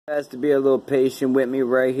Has to be a little patient with me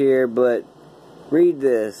right here, but read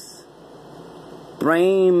this.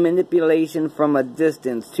 Brain manipulation from a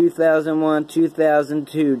distance,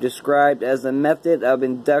 2001-2002, described as a method of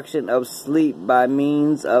induction of sleep by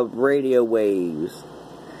means of radio waves.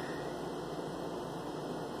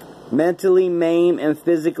 Mentally maim and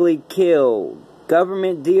physically kill.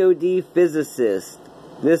 Government DoD physicist.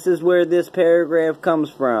 This is where this paragraph comes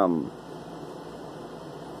from.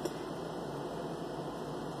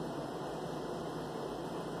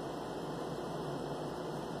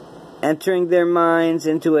 Entering their minds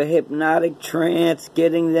into a hypnotic trance,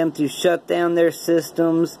 getting them to shut down their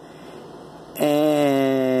systems,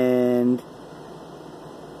 and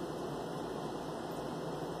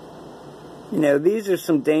these are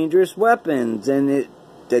some dangerous weapons, and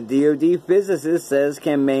the DoD physicist says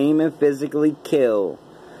can maim and physically kill.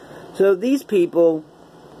 So these people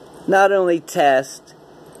not only test,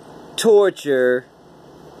 torture,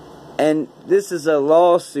 and this is a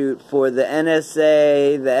lawsuit for the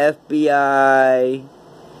NSA, the FBI.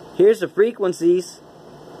 Here's the frequencies.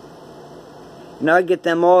 I get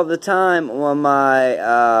them all the time on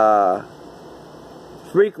my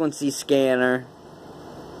frequency scanner.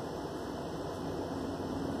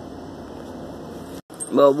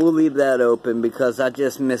 Well, we'll leave that open because I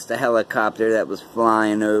just missed a helicopter that was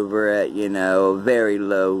flying over at, very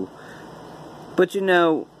low. But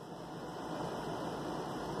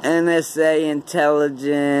NSA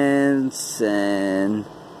intelligence and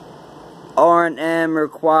R&M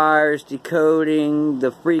requires decoding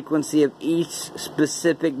the frequency of each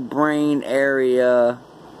specific brain area.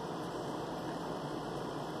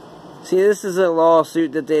 See, this is a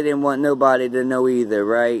lawsuit that they didn't want nobody to know either,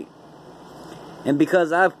 right? And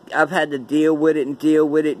because I've had to deal with it and deal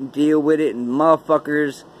with it and deal with it, and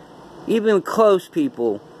motherfuckers, even close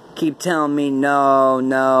people, keep telling me no,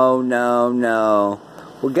 no, no, no.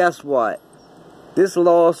 Well, guess what? This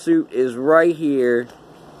lawsuit is right here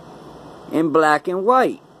in black and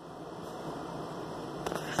white.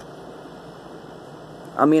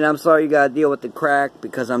 I mean, I'm sorry you gotta deal with the crack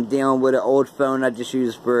because I'm dealing with an old phone I just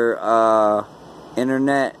use for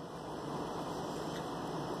internet.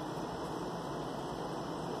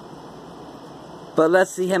 But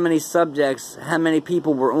let's see how many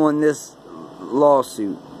people were on this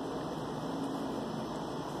lawsuit.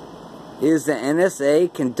 Is the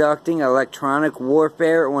NSA conducting electronic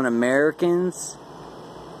warfare on Americans?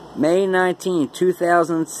 May 19,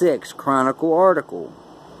 2006, Chronicle article.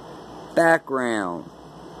 Background.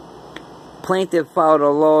 Plaintiff filed a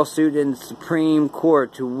lawsuit in the Supreme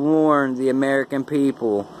Court to warn the American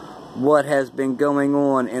people what has been going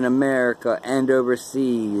on in America and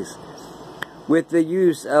overseas with the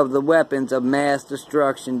use of the weapons of mass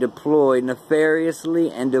destruction deployed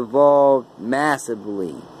nefariously and devolved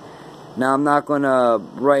massively. Now, I'm not going to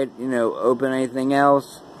open anything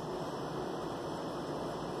else.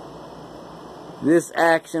 This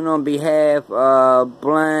action on behalf of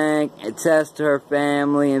blank attests to her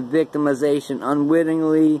family and victimization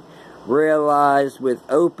unwittingly realized with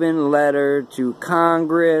open letter to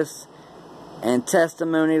Congress and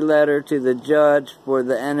testimony letter to the judge for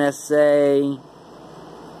the NSA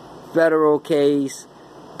federal case.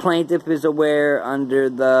 Plaintiff is aware under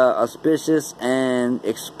the auspices and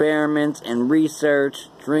experiments and research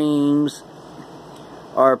dreams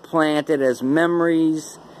are planted as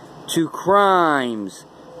memories to crimes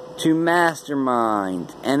to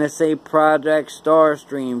mastermind NSA Project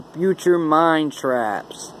Starstream future mind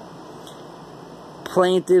traps.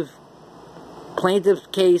 Plaintiff's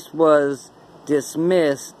case was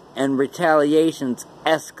dismissed and retaliations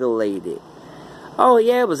escalated. Oh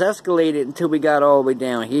yeah, it was escalated until we got all the way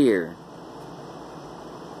down here.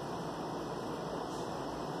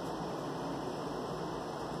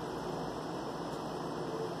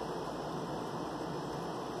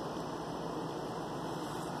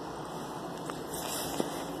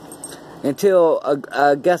 Until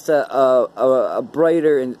I guess a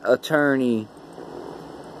brighter attorney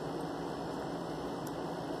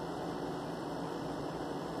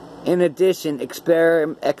in addition,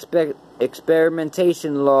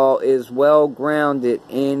 experimentation law is well grounded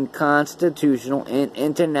in constitutional and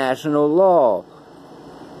international law.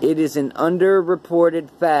 It is an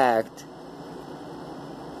underreported fact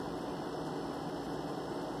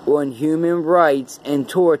on human rights and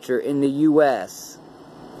torture in the U.S.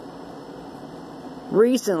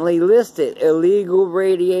 Recently listed illegal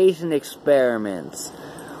radiation experiments.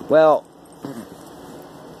 Well,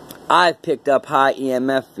 I've picked up high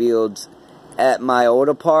EMF fields at my old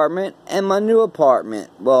apartment and my new apartment.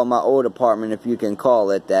 Well, my old apartment, if you can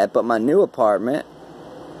call it that, but my new apartment,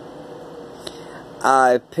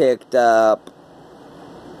 I've picked up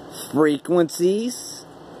frequencies.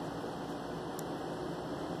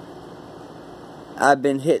 I've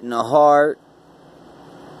been hitting the heart.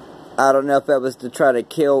 I don't know if that was to try to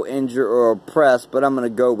kill, injure, or oppress, but I'm going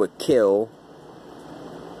to go with kill.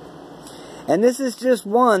 And this is just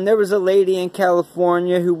one. There was a lady in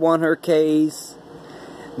California who won her case.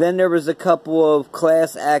 Then there was a couple of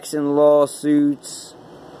class action lawsuits.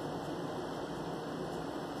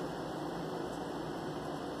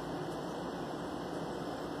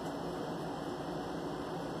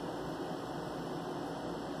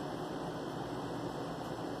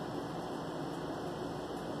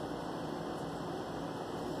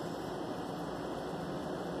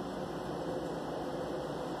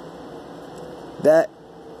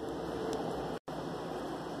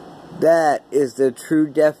 That is the true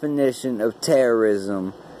definition of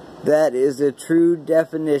terrorism. That is the true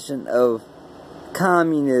definition of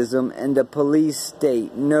communism and the police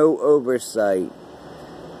state. No oversight.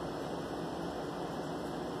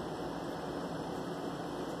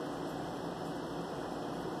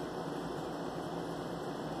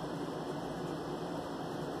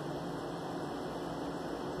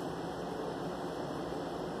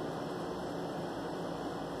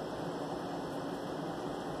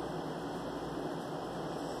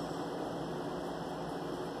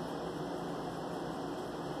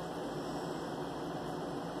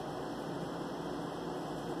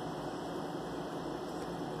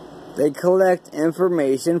 They collect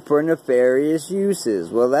information for nefarious uses.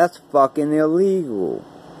 Well, that's fucking illegal.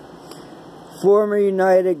 Former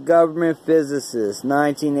United Government physicist,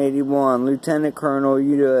 1981, Lieutenant Colonel,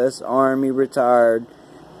 U.S. Army, retired.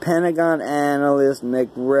 Pentagon analyst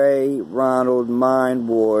McRae Ronald, Mind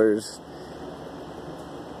Wars,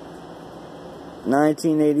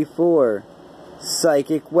 1984,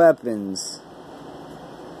 psychic weapons.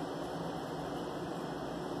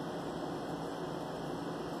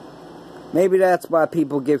 Maybe that's why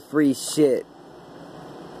people get free shit.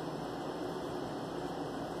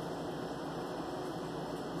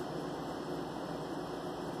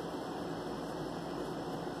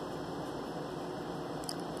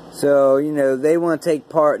 So, you know, they want to take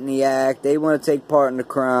part in the act. They want to take part in the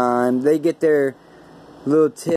crime. They get their little tip.